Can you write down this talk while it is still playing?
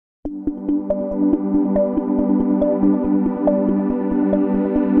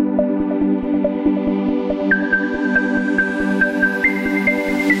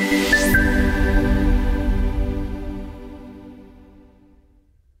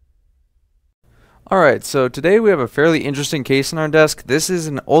Alright, so today we have a fairly interesting case on our desk. This is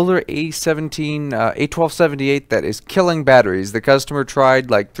an older A1278 that is killing batteries. The customer tried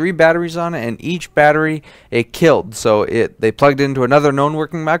like 3 batteries on it, and each battery it killed. So they plugged into another known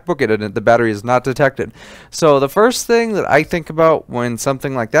working MacBook, and the battery is not detected. So the first thing that I think about when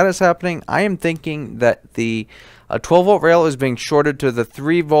something like that is happening, I am thinking that the 12-volt rail is being shorted to the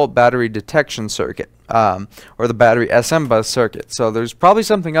 3-volt battery detection circuit, or the battery SM bus circuit. So there's probably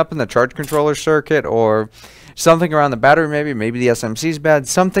something up in the charge controller circuit, or something around the battery, maybe the SMC is bad,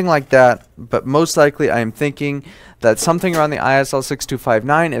 something like that. But most likely I am thinking that something around the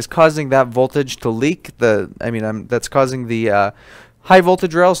ISL6259 is causing that voltage to leak. That's causing the high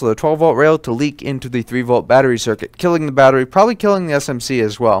voltage rail, so the 12-volt rail, to leak into the 3-volt battery circuit, killing the battery, probably killing the SMC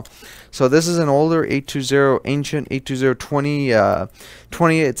as well. So this is an older ancient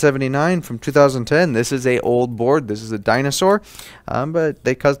 2879 from 2010. This is a old board. This is a dinosaur, but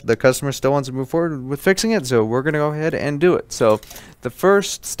the customer still wants to move forward with fixing it, so we're going to go ahead and do it. So the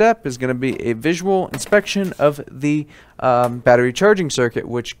first step is going to be a visual inspection of the battery charging circuit,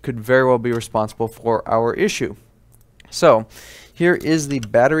 which could very well be responsible for our issue. So here is the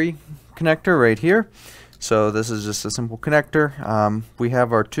battery connector right here. So this is just a simple connector. We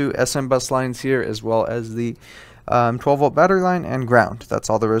have our 2 SM bus lines here, as well as the 12-volt battery line and ground. That's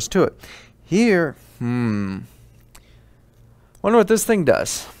all there is to it. Here, wonder what this thing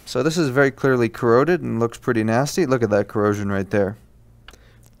does. So this is very clearly corroded and looks pretty nasty. Look at that corrosion right there.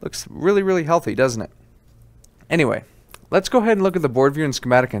 Looks really, really healthy, doesn't it? Anyway, let's go ahead and look at the board view and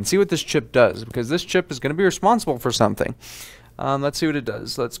schematic and see what this chip does, because this chip is going to be responsible for something. Let's see what it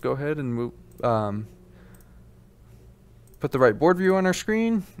does. Let's go ahead and move, put the right board view on our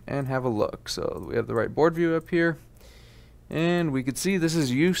screen and have a look. So we have the right board view up here, and we could see this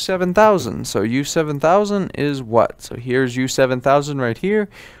is U7000. So U7000 is what? So here's U7000 right here.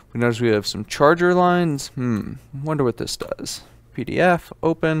 We notice we have some charger lines. Wonder what this does. PDF,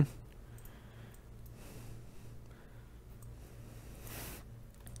 open.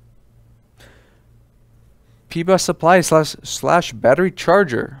 P-bus supply slash battery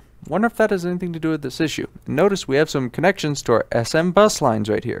charger. Wonder if that has anything to do with this issue. Notice we have some connections to our SM bus lines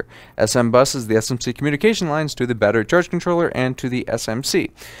right here. SM bus is the SMC communication lines to the battery charge controller and to the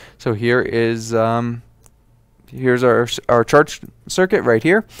SMC. So here is here's our charge circuit right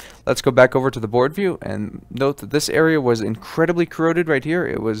here. Let's go back over to the board view and note that this area was incredibly corroded right here.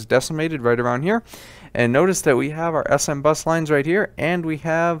 It was decimated right around here. And notice that we have our SM bus lines right here, and we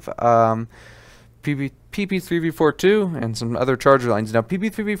have PP3V42 and some other charger lines. Now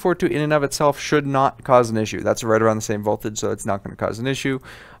PP3V42 in and of itself should not cause an issue. That's right around the same voltage, so it's not going to cause an issue.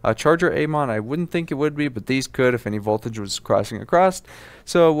 Charger AMON, I wouldn't think it would be, but these could if any voltage was crossing across.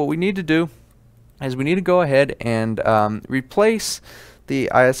 So what we need to do is we need to go ahead and replace the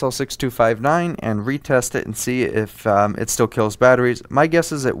ISL6259 and retest it and see if it still kills batteries. My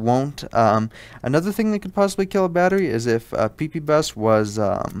guess is it won't. Another thing that could possibly kill a battery is if PP bus was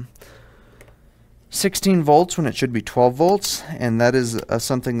 16 volts when it should be 12 volts, and that is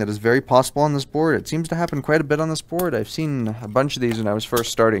something that is very possible on this board. It seems to happen quite a bit on this board. I've seen a bunch of these when I was first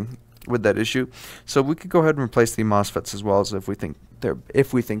starting with that issue. So we could go ahead and replace the MOSFETs as well, as if we think they're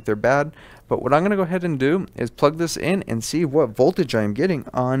bad. But what I'm going to go ahead and do is plug this in and see what voltage I'm getting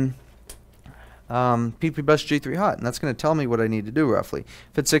on PP bus G3 hot, and that's going to tell me what I need to do roughly.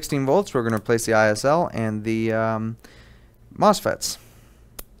 If it's 16 volts, we're going to replace the ISL and the MOSFETs.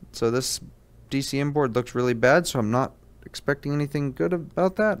 So this DCM board looks really bad, so I'm not expecting anything good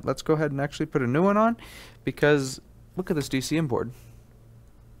about that. Let's go ahead and actually put a new one on, because look at this DCM board.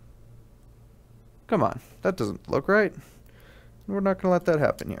 Come on, that doesn't look right. We're not going to let that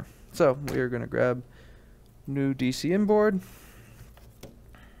happen here. So we are going to grab new DCM board.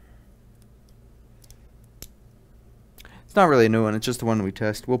 It's not really a new one, it's just the one we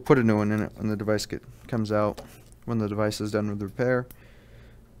test. We'll put a new one in it when the device comes out, when the device is done with repair.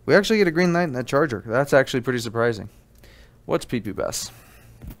 We actually get a green light in that charger. That's actually pretty surprising. What's PP bus?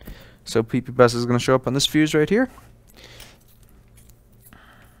 So PP bus is going to show up on this fuse right here.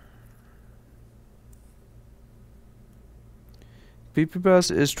 PP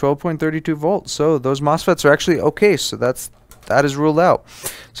bus is 12.32 volts, so those MOSFETs are actually okay, so that is ruled out.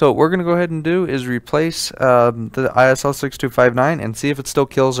 So what we're going to go ahead and do is replace the ISL6259 and see if it still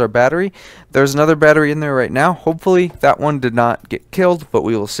kills our battery. There's another battery in there right now. Hopefully that one did not get killed, but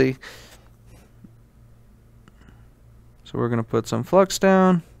we will see. So we're going to put some flux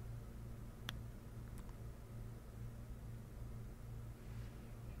down.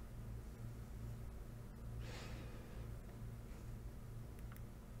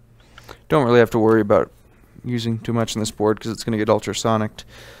 Don't really have to worry about using too much on this board because it's going to get ultrasonicked.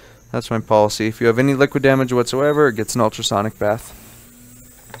 That's my policy. If you have any liquid damage whatsoever, it gets an ultrasonic bath.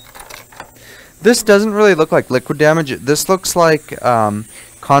 This doesn't really look like liquid damage. This looks like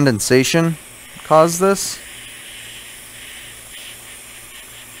condensation caused this.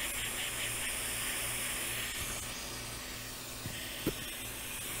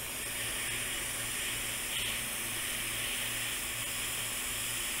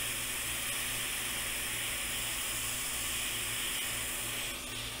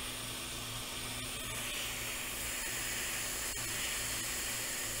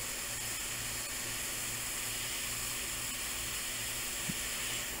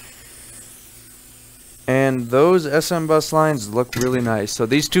 And those SM bus lines look really nice. So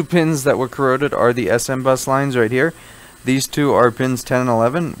these two pins that were corroded are the SM bus lines right here. These two are pins 10 and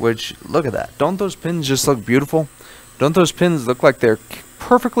 11, which, look at that. Don't those pins just look beautiful? Don't those pins look like they're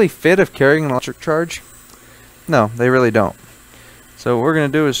perfectly fit if carrying an electric charge? No, they really don't. So what we're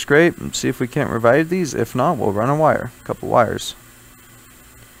going to do is scrape and see if we can't revive these. If not, we'll run a wire, a couple wires.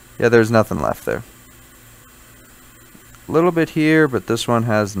 Yeah, there's nothing left there. A little bit here, but this one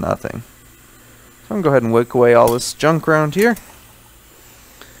has nothing. So I'm going to go ahead and wick away all this junk around here.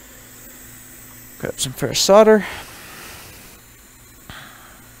 Grab some fresh solder.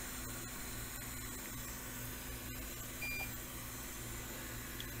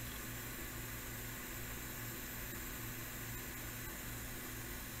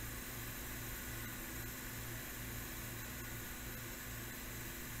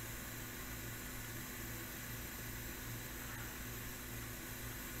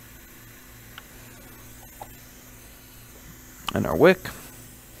 And our wick.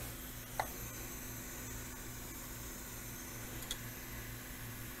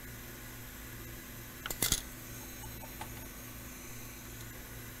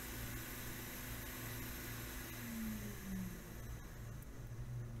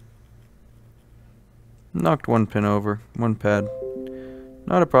 Knocked one pin over, one pad.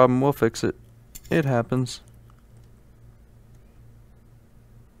 Not a problem, we'll fix it. It happens.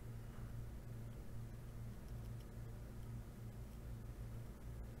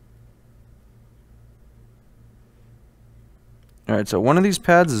 Alright, so one of these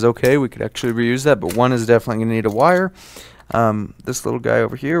pads is okay, we could actually reuse that, but one is definitely going to need a wire. This little guy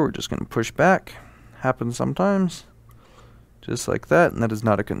over here, we're just going to push back. Happens sometimes. Just like that, and that is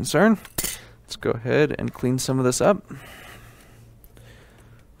not a concern. Let's go ahead and clean some of this up.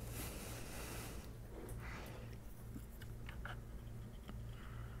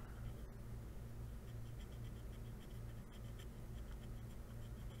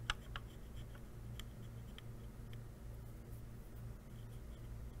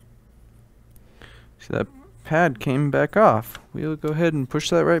 See, that pad came back off. We'll go ahead and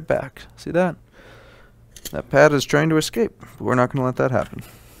push that right back. See that? That pad is trying to escape, but we're not going to let that happen.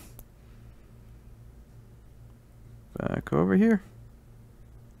 Back over here.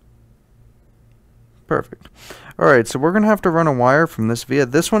 Perfect. Alright, so we're going to have to run a wire from this via.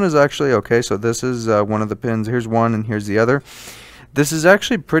 This one is actually okay, so this is one of the pins. Here's one and here's the other. This is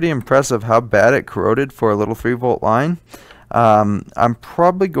actually pretty impressive how bad it corroded for a little 3-volt line. I'm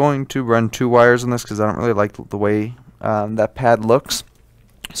probably going to run 2 wires on this because I don't really like the way that pad looks.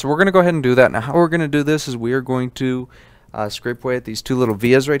 So we're going to go ahead and do that. Now how we're going to do this is we are going to scrape away at these 2 little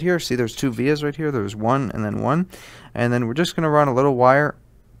vias right here. See, there's 2 vias right here. There's one and then one. And then we're just going to run a little wire,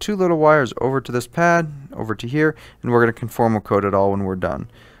 2 little wires over to this pad, over to here, and we're going to conformal coat it all when we're done.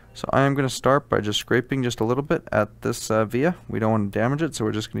 So I am going to start by just scraping just a little bit at this via. We don't want to damage it, so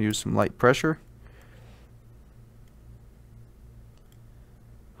we're just going to use some light pressure.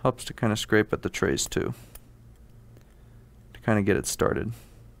 Helps to kind of scrape at the trays too, to kind of get it started.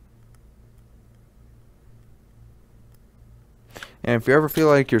 And if you ever feel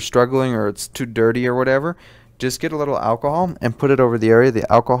like you're struggling or it's too dirty or whatever, just get a little alcohol and put it over the area.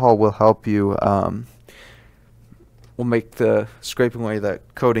 The alcohol will help you, will make the scraping away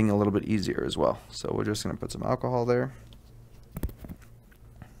that coating a little bit easier as well. So we're just going to put some alcohol there.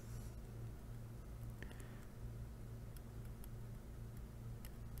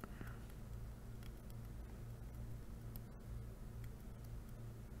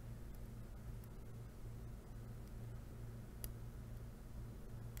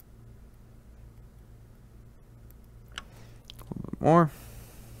 More.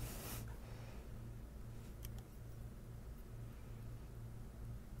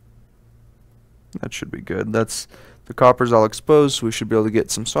 That should be good. That's the copper's all exposed, so we should be able to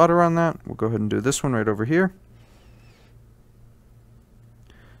get some solder on that. We'll go ahead and do this one right over here.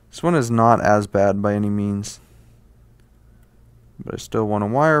 This one is not as bad by any means, but I still want a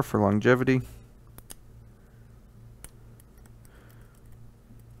wire for longevity.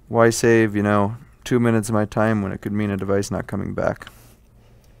 Why save, 2 minutes of my time when it could mean a device not coming back?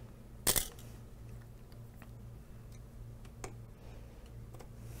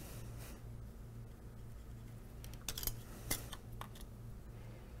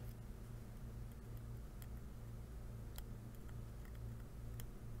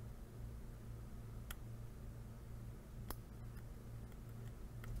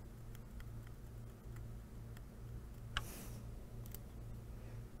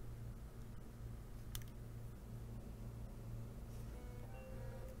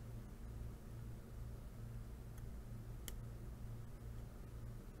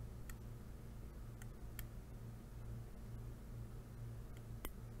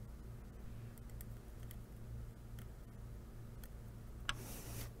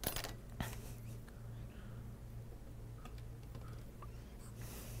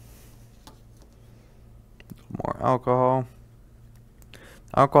 More alcohol.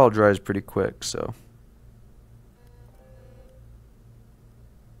 Alcohol dries pretty quick, so.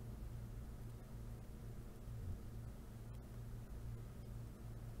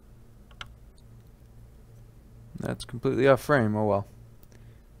 That's completely off frame, oh well.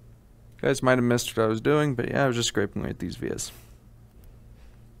 You guys might have missed what I was doing, but yeah, I was just scraping away at these vias.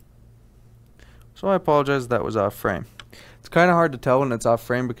 So I apologize that was off frame. It's kind of hard to tell when it's off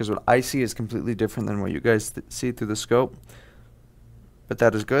frame because what I see is completely different than what you guys see through the scope. But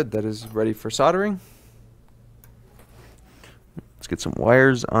that is good. That is ready for soldering. Let's get some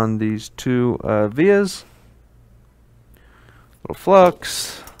wires on these two vias. Little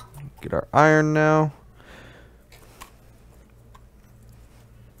flux. Get our iron now.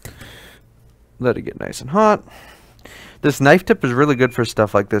 Let it get nice and hot. This knife tip is really good for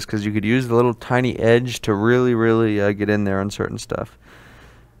stuff like this because you could use the little tiny edge to really get in there on certain stuff.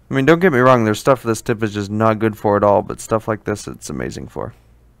 I mean, don't get me wrong, there's stuff this tip is just not good for at all, but stuff like this it's amazing for.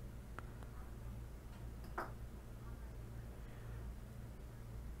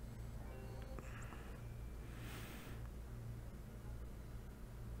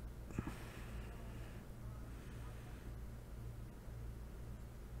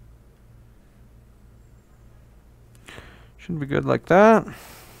 Should be good like that.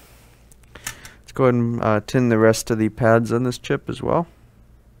 Let's go ahead and tin the rest of the pads on this chip as well,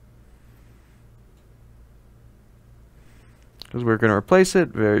 because we're going to replace it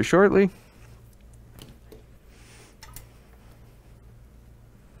very shortly.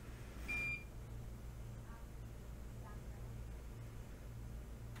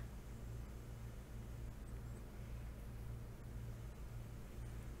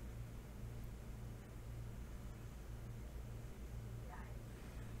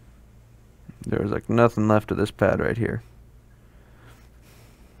 There's like nothing left of this pad right here.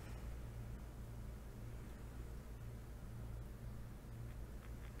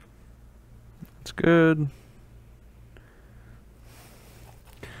 That's good.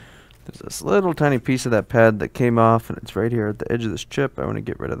 There's this little tiny piece of that pad that came off, and it's right here at the edge of this chip. I want to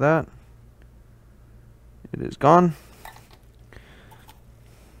get rid of that. It is gone.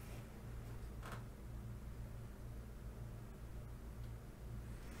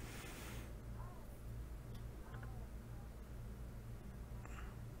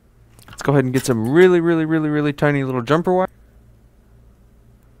 Let's go ahead and get some really tiny little jumper wire.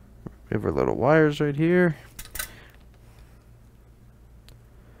 We have our little wires right here.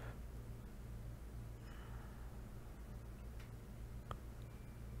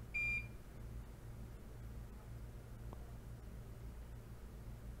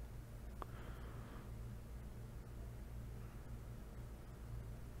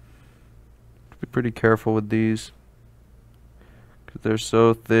 Be pretty careful with these, because they're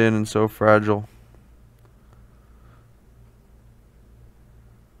so thin and so fragile.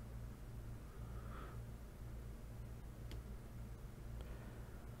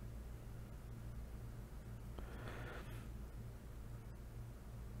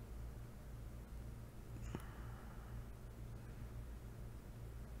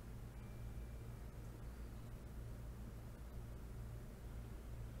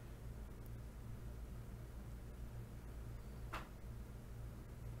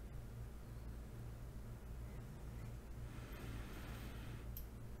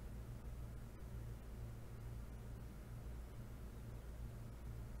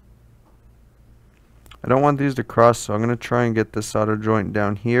 I don't want these to cross, so I'm going to try and get this solder joint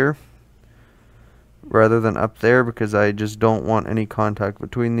down here rather than up there, because I just don't want any contact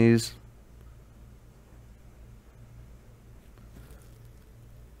between these.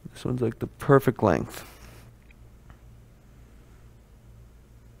 This one's like the perfect length.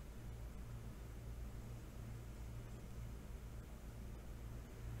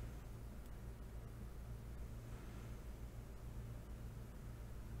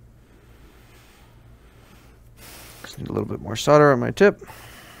 Just need a little bit more solder on my tip.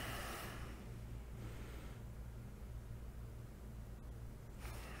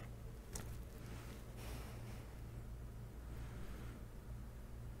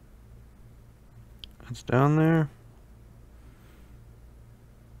 It's down there.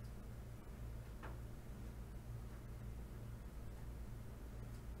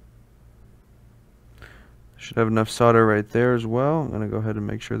 Should have enough solder right there as well. I'm going to go ahead and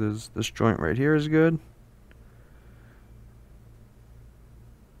make sure this joint right here is good.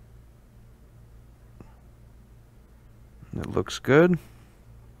 It looks good.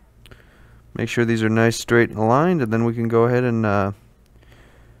 Make sure these are nice, straight, and aligned, and then we can go ahead and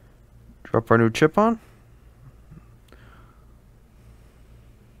drop our new chip on.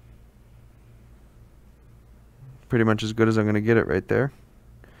 Pretty much as good as I'm going to get it right there.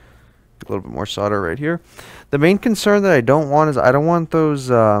 A little bit more solder right here. The main concern that I don't want is I don't want those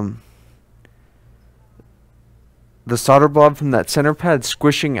the solder blob from that center pad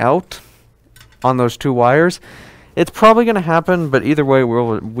squishing out on those two wires. It's probably going to happen, but either way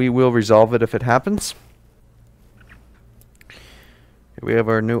we will resolve it if it happens. We have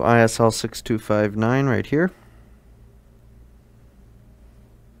our new ISL 6259 right here.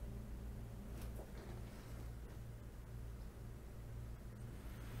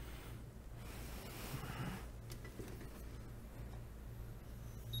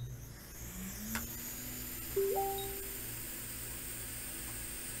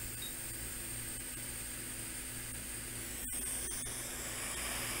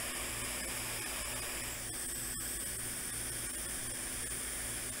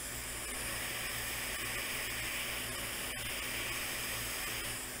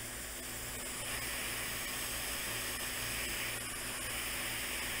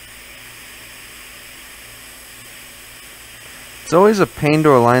 It's always a pain to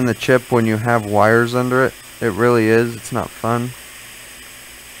align the chip when you have wires under it. It really is. It's not fun.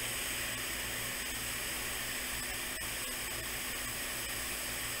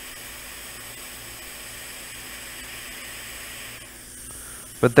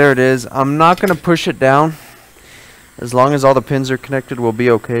 But there it is. I'm not going to push it down. As long as all the pins are connected, we'll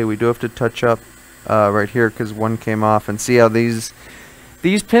be okay. We do have to touch up right here because one came off. And see how these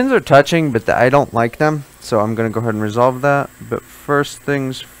pins are touching, but I don't like them. So I'm going to go ahead and resolve that. But first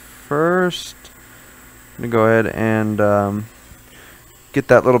things first, I'm going to go ahead and get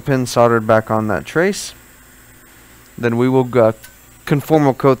that little pin soldered back on that trace. Then we will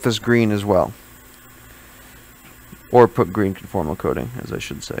conformal coat this green as well. Or put green conformal coating, as I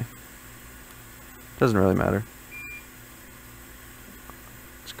should say. Doesn't really matter.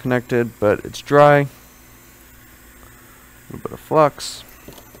 It's connected, but it's dry. A little bit of flux.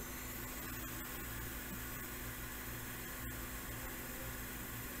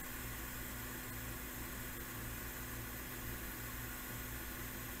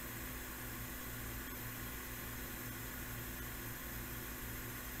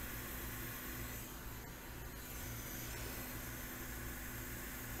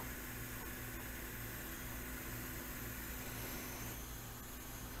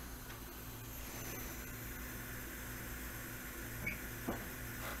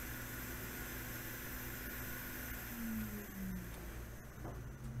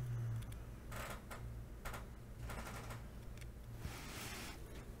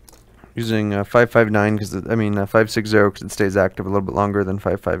 Using 559 because 560 because it stays active a little bit longer than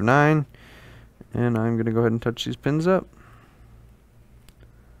 559, and I'm going to go ahead and touch these pins up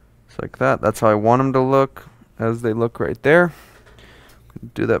just like that. That's how I want them to look, as they look right there.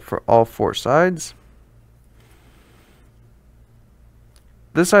 Do that for all four sides.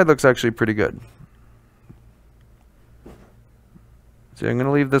 This side looks actually pretty good. So I'm going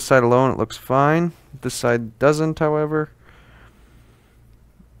to leave this side alone. It looks fine. This side doesn't, however.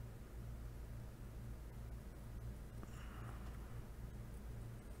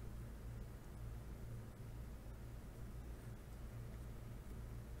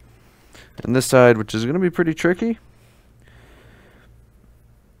 And this side, which is going to be pretty tricky.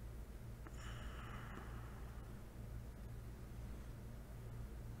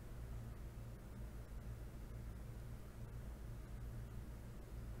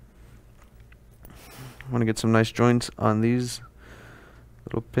 I want to get some nice joints on these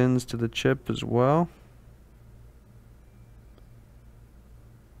little pins to the chip as well.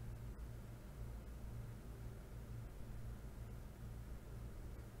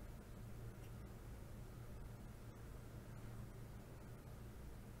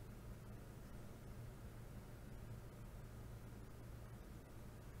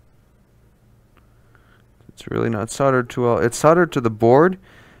 It's really not soldered too well. It's soldered to the board,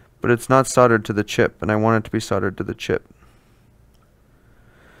 but it's not soldered to the chip, and I want it to be soldered to the chip.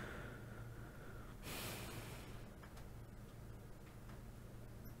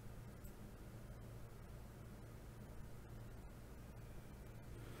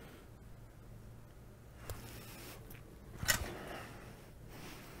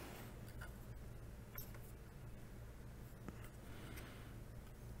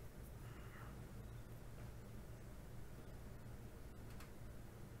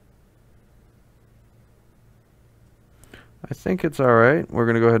 I think it's alright. We're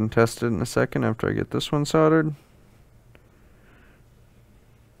going to go ahead and test it in a second after I get this one soldered.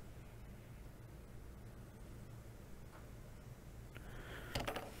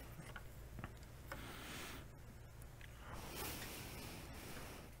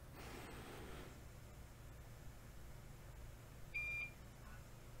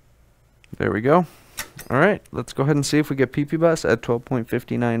 There we go. Alright, let's go ahead and see if we get PP bus at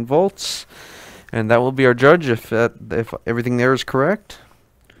 12.59 volts. And that will be our judge if everything there is correct.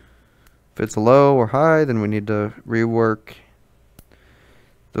 If it's low or high, then we need to rework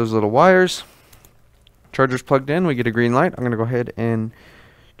those little wires. Charger's plugged in, we get a green light. I'm going to go ahead and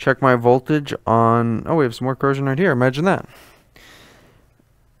check my voltage on... Oh, we have some more corrosion right here. Imagine that.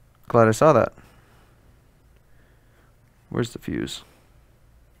 Glad I saw that. Where's the fuse?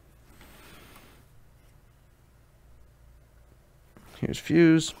 Here's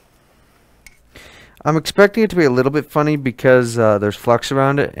fuse. I'm expecting it to be a little bit funny because there's flux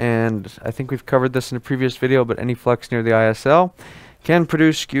around it, and I think we've covered this in a previous video, but any flux near the ISL can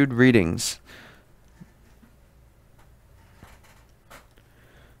produce skewed readings.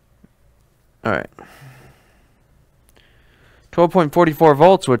 Alright. 12.44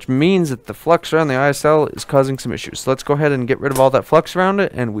 volts, which means that the flux around the ISL is causing some issues. So let's go ahead and get rid of all that flux around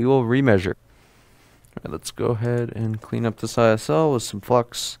it, and we will remeasure. Alright, let's go ahead and clean up this ISL with some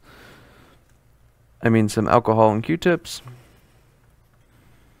flux. Some alcohol and Q-tips.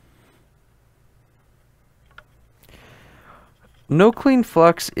 No clean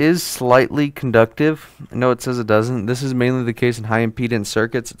flux is slightly conductive. I know it says it doesn't. This is mainly the case in high impedance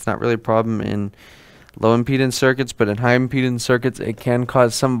circuits. It's not really a problem in low impedance circuits, but in high impedance circuits it can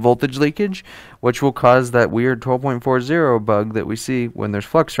cause some voltage leakage, which will cause that weird 12.40 bug that we see when there's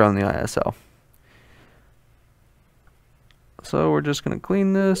flux around the ISL. So we're just going to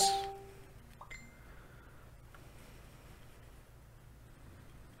clean this.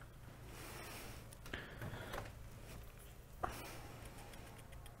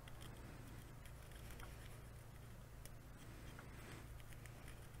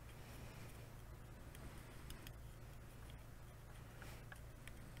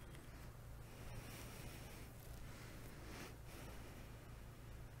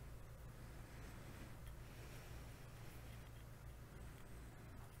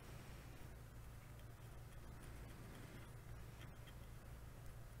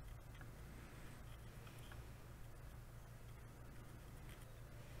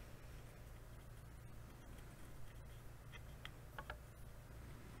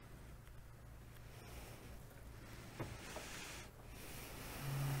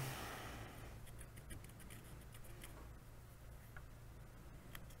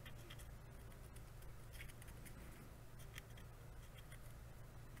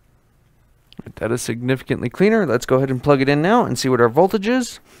 That is significantly cleaner. Let's go ahead and plug it in now and see what our voltage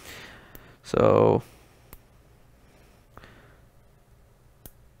is. So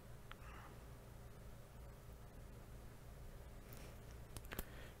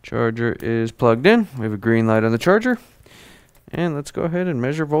charger is plugged in. We have a green light on the charger. And let's go ahead and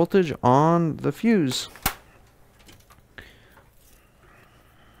measure voltage on the fuse.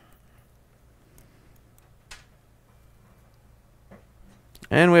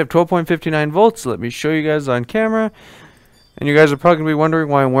 And we have 12.59 volts. Let me show you guys on camera. And you guys are probably going to be wondering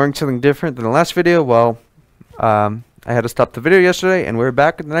why I'm wearing something different than the last video. Well, I had to stop the video yesterday, and we're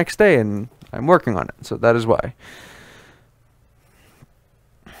back the next day, and I'm working on it. So that is why.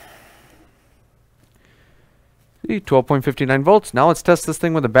 See, 12.59 volts. Now let's test this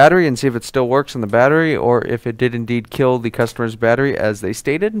thing with a battery and see if it still works on the battery, or if it did indeed kill the customer's battery as they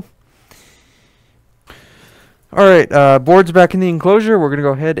stated. Alright, board's back in the enclosure. We're going to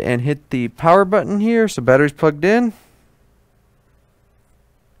go ahead and hit the power button here. So battery's plugged in.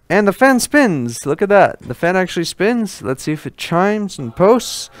 And the fan spins. Look at that. The fan actually spins. Let's see if it chimes and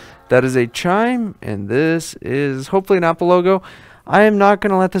posts. That is a chime. And this is hopefully an Apple logo. I am not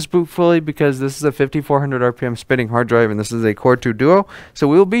going to let this boot fully because this is a 5400 RPM spinning hard drive and this is a Core 2 Duo, so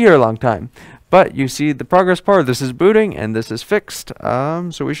we will be here a long time. But you see the progress bar, this is booting and this is fixed,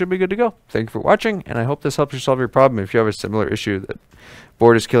 so we should be good to go. Thank you for watching, and I hope this helps you solve your problem. If you have a similar issue that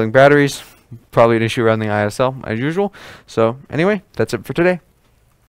board is killing batteries, probably an issue around the ISL as usual. So anyway, that's it for today.